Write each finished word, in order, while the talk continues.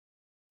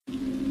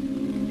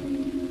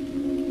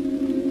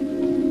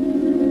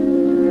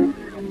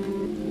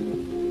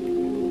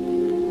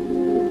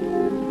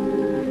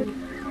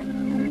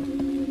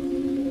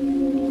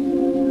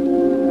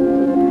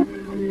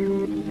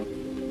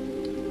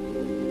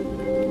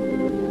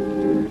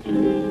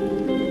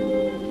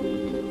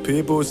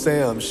People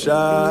say I'm shy,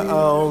 I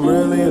don't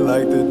really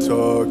like to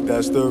talk.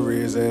 That's the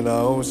reason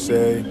I don't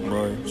say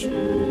much.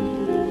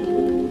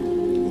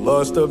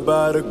 Lost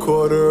about a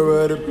quarter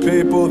of the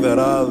people that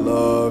I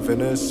love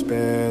in a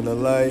span of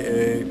like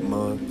 8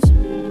 months.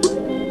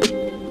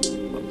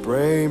 My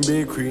brain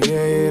be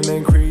creating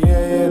and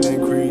creating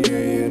and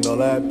creating all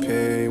that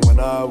pain when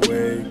I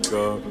wake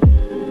up.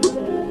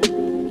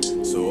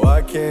 So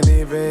I can't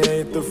even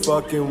hate the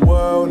fucking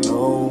world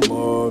no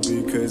more,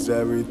 because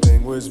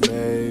everything was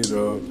made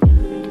up.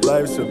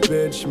 Life's a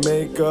bitch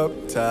makeup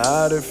to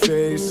hide her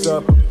face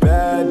up. A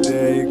bad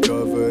day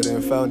covered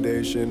in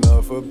foundation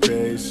of a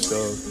base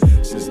stub.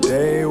 Since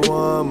day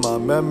one, my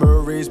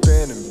memories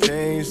been in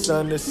pain,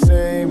 son, the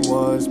same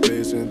ones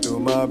pacing through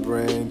my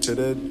brain till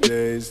the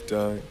day's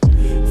done.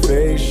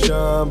 Face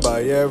shine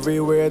by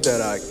everywhere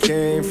that I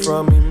came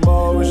from.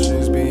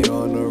 Emotions be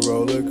on a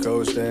roller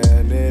coaster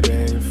and it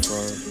ain't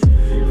fun.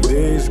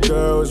 These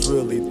girls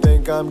really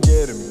think I'm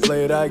getting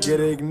played. I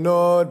get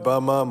ignored by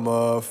my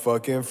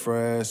motherfucking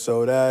friends,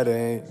 so that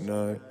ain't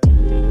none.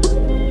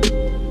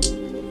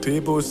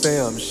 People say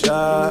I'm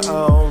shy, I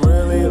don't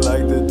really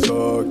like to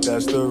talk.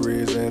 That's the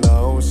reason I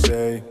don't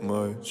say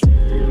much.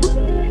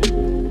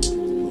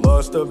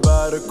 Lost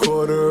about a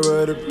quarter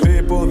of the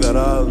people that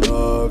I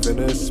love in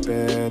a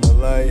span of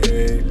like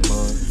 8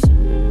 months.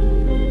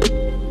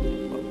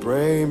 My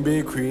brain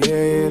be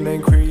creating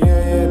and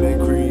creating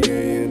and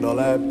creating all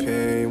that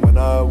pain when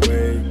I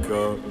wake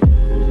up.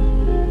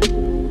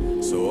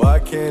 So I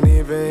can't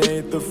even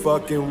hate the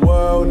fucking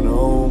world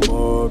no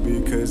more,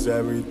 because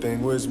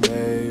everything was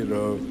made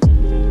up.